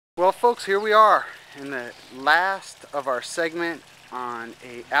Well folks, here we are in the last of our segment on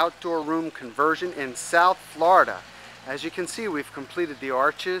a outdoor room conversion in South Florida. As you can see, we've completed the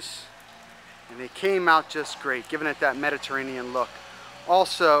arches and they came out just great, giving it that Mediterranean look.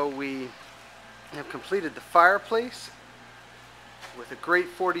 Also, we have completed the fireplace with a great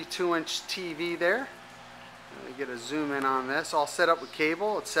 42-inch TV there. Let me get a zoom in on this, all set up with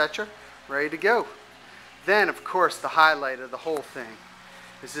cable, etc., ready to go. Then, of course, the highlight of the whole thing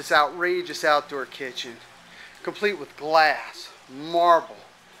is this outrageous outdoor kitchen, complete with glass, marble,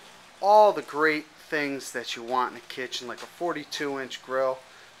 all the great things that you want in a kitchen, like a 42-inch grill,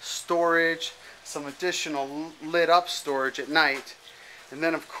 storage, some additional lit up storage at night, and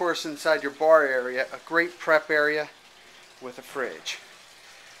then of course inside your bar area, a great prep area with a fridge.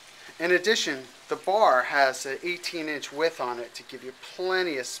 In addition, the bar has an 18-inch width on it to give you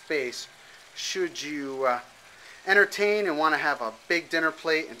plenty of space should you entertain and want to have a big dinner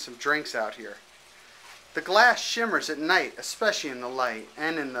plate and some drinks out here. The glass shimmers at night, especially in the light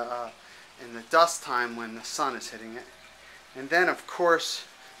and in the dusk time when the sun is hitting it. And then of course,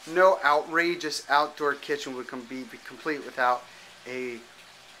 no outrageous outdoor kitchen would be complete without a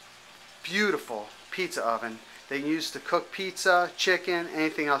beautiful pizza oven that you use to cook pizza, chicken,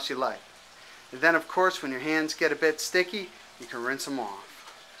 anything else you like. And then of course, when your hands get a bit sticky, you can rinse them off.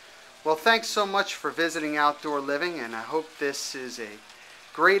 Well, thanks so much for visiting Outdoor Living, and I hope this is a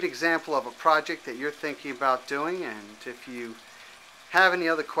great example of a project that you're thinking about doing. And if you have any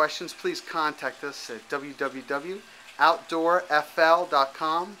other questions, please contact us at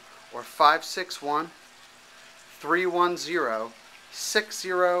www.outdoorfl.com or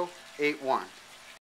 561-310-6081.